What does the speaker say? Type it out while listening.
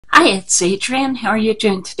Hi, it's Adrienne. How are you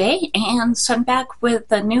doing today? And so I'm back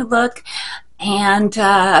with a new look, and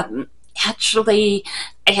actually,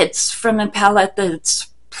 it's from a palette that's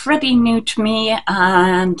pretty new to me,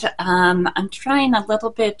 and I'm trying a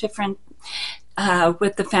little bit different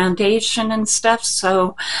with the foundation and stuff,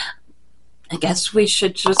 so I guess we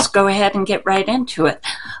should just go ahead and get right into it.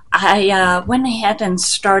 I went ahead and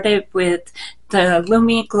started with the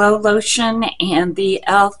Lumi Glow Lotion and the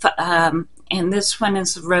e.l.f. And this one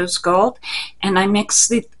is rose gold, and I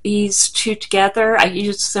mix these two together. I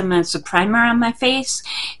use them as a primer on my face,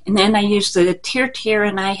 and then I use the Tear,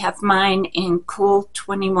 and I have mine in Cool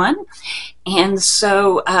 21. And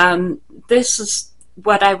so this is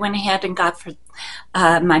what I went ahead and got for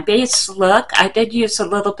my base look. I did use a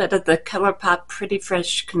little bit of the Colourpop Pretty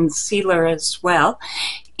Fresh concealer as well.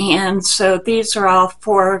 And so these are all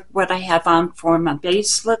for what I have on for my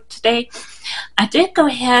base look today. I did go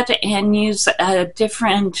ahead and use a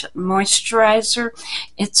different moisturizer.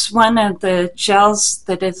 It's one of the gels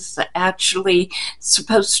that is actually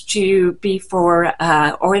supposed to be for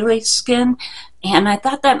oily skin. And I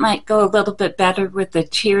thought that might go a little bit better with the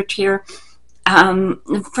Tear.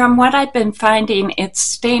 From what I've been finding, it's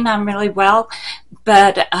staying on really well,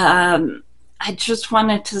 but I just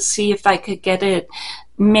wanted to see if I could get it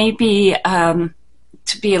maybe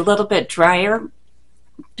to be a little bit drier,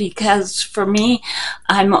 because for me,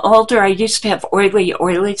 I'm older. I used to have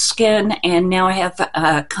oily skin, and now I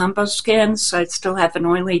have combo skin, so I still have an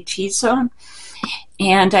oily T-zone.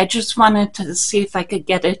 And I just wanted to see if I could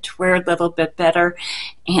get it to wear a little bit better.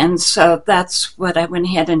 And so that's what I went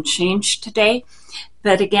ahead and changed today.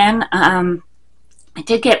 But again, I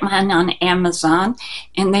did get mine on Amazon,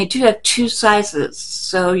 and they do have two sizes.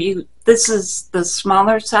 So this is the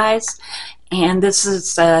smaller size, and this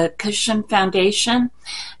is a cushion foundation.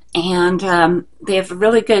 And they have a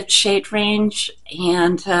really good shade range,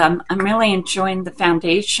 and I'm really enjoying the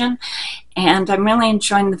foundation. And I'm really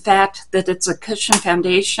enjoying the fact that it's a cushion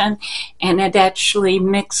foundation, and it actually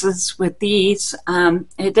mixes with these.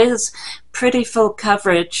 It is pretty full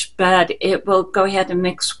coverage, but it will go ahead and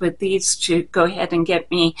mix with these to go ahead and get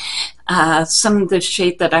me some of the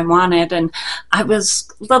shade that I wanted. And I was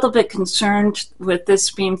a little bit concerned with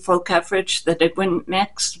this being full coverage that it wouldn't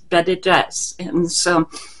mix, but it does. And so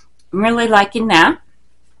I'm really liking that.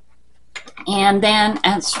 And then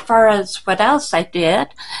as far as what else I did,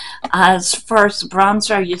 as far as the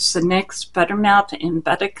bronzer, I used the NYX Buttermelt in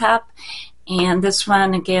Buttercup. And this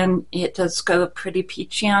one, again, it does go pretty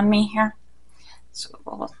peachy on me here. So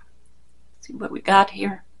we'll see what we got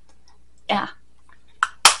here. Yeah.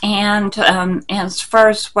 And as far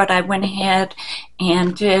as what I went ahead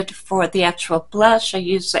and did for the actual blush, I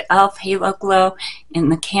used the e.l.f. Halo Glow in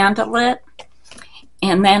the Candlelit.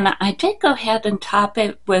 And then I did go ahead and top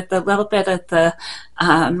it with a little bit of the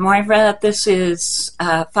Moira. This is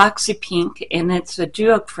Foxy Pink, and it's a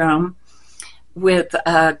duochrome with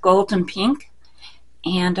gold and pink.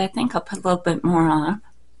 And I think I'll put a little bit more on.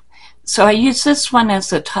 So I use this one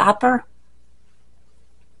as a topper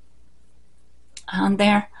on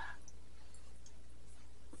there.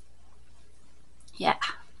 Yeah.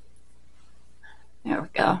 There we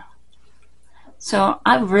go. So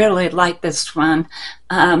I really like this one.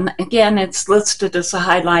 Again, it's listed as a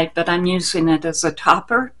highlight, but I'm using it as a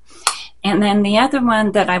topper. And then the other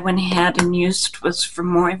one that I went ahead and used was from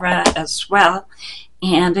Moira as well.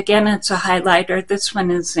 And again, it's a highlighter. This one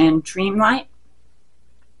is in Dreamlight.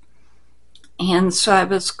 And so I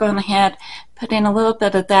was going ahead, putting a little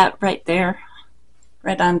bit of that right there,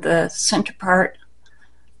 right on the center part.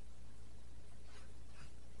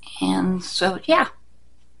 And so, yeah.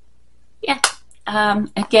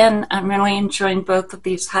 Again, I'm really enjoying both of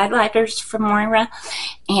these highlighters from Moira,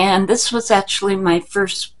 and this was actually my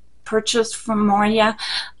first purchase from Moira.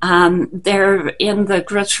 They're in the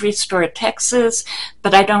grocery store at Texas,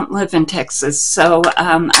 but I don't live in Texas, so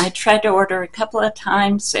I tried to order a couple of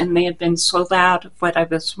times, and they had been sold out of what I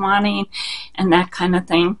was wanting and that kind of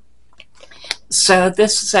thing. So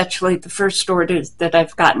this is actually the first order that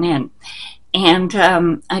I've gotten in. And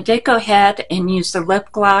I did go ahead and use the lip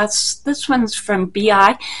gloss. This one's from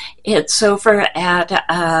BI. It's over at,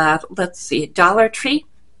 let's see, Dollartree.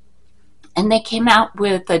 And they came out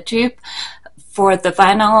with a dupe for the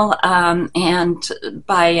vinyl and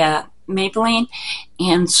by Maybelline.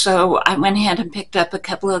 And so I went ahead and picked up a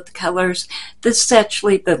couple of the colors. This is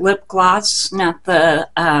actually the lip gloss, not the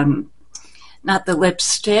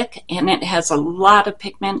lipstick. And it has a lot of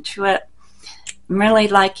pigment to it. I'm really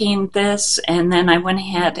liking this. And then I went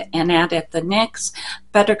ahead and added the NYX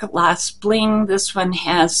Butter Gloss Bling. This one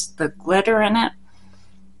has the glitter in it.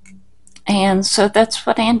 And so that's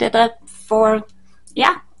what I ended up for.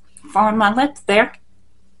 Yeah. for my lip there.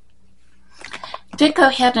 Did go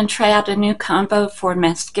ahead and try out a new combo for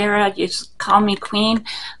mascara. Use Call Me Queen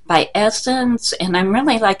by Essence, and I'm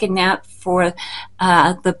really liking that for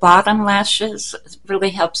the bottom lashes. It really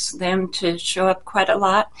helps them to show up quite a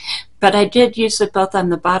lot. But I did use it both on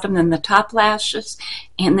the bottom and the top lashes,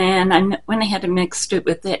 and then I went ahead and mixed it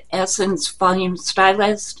with the Essence Volume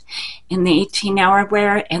Stylist in the 18-hour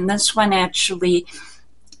wear, and this one actually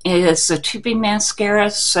is a tubing mascara,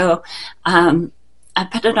 so I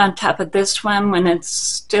put it on top of this one when it's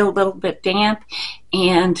still a little bit damp,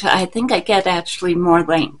 and I think I get actually more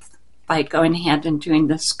length by going ahead and doing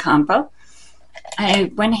this combo.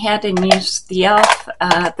 I went ahead and used the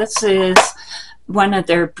e.l.f. This is one of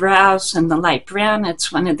their brows in the light brown.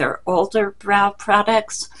 It's one of their older brow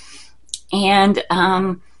products, and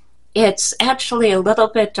it's actually a little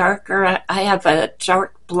bit darker. I have a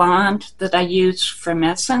dark blonde that I use from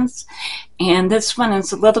Essence, and this one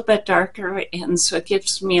is a little bit darker, and so it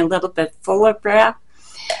gives me a little bit fuller brow.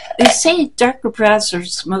 They say darker brows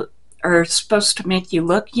are supposed to make you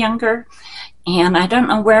look younger, and I don't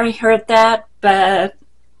know where I heard that, but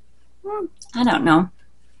I don't know.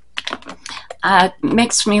 It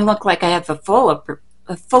makes me look like I have a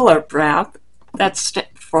fuller brow. That's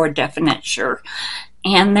for definite sure.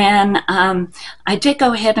 And then I did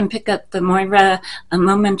go ahead and pick up the Moira A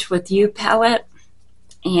Moment With You palette.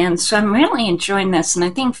 And so I'm really enjoying this, and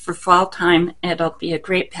I think for fall time it'll be a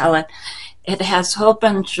great palette. It has a whole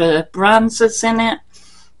bunch of bronzes in it,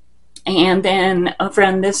 and then over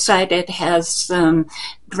on this side it has some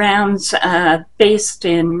browns based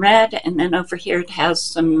in red, and then over here it has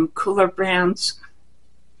some cooler browns.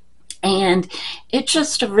 And it's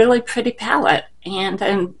just a really pretty palette, and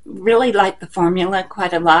I really like the formula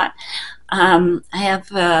quite a lot. I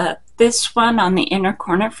have this one on the inner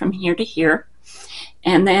corner from here to here.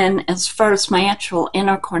 And then as far as my actual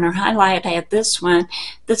inner corner highlight, I have this one.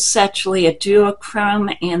 This is actually a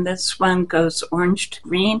duochrome, and this one goes orange to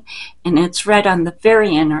green, and it's right on the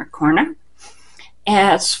very inner corner.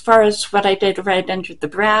 As far as what I did right under the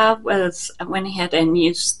brow was I went ahead and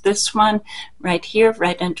used this one right here,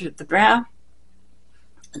 right under the brow.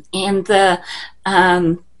 And the,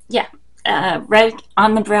 right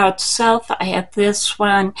on the brow itself, I have this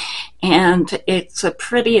one, and it's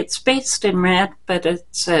it's based in red, but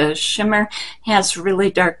it's a shimmer, has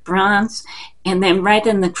really dark bronze. And then right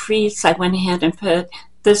in the crease, I went ahead and put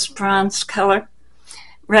this bronze color.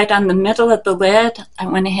 Right on the middle of the lid, I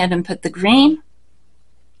went ahead and put the green.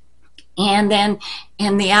 And then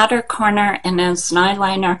in the outer corner, and as an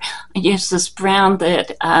eyeliner, I use this brown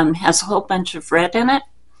that has a whole bunch of red in it.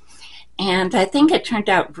 And I think it turned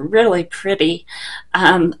out really pretty.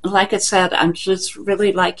 Like I said, I'm just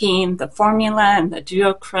really liking the formula and the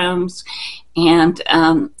duochromes, and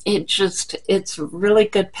it's a really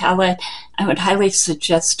good palette. I would highly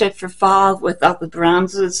suggest it for fall with all the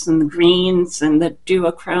bronzes and the greens and the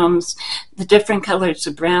duochromes, the different colors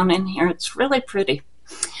of brown in here. It's really pretty.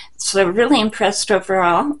 So really impressed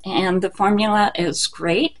overall, and the formula is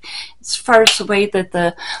great. As far as the way that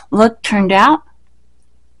the look turned out,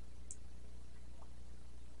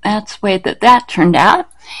 that's the way that turned out,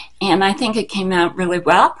 and I think it came out really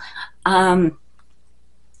well.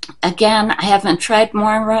 Again, I haven't tried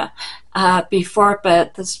Moira before,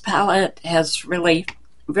 but this palette has really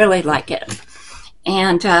like it.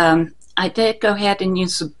 And I did go ahead and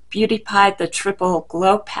use the Beauty Pie, the Triple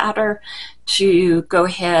Glow Powder, to go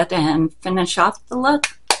ahead and finish off the look.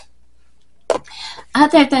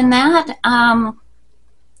 Other than that,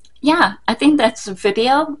 yeah, I think that's the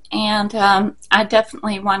video, and I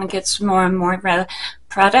definitely want to get some more and more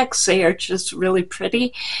products. They are just really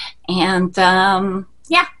pretty, and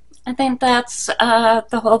yeah, I think that's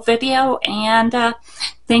the whole video, and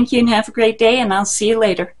thank you and have a great day, and I'll see you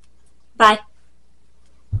later. Bye.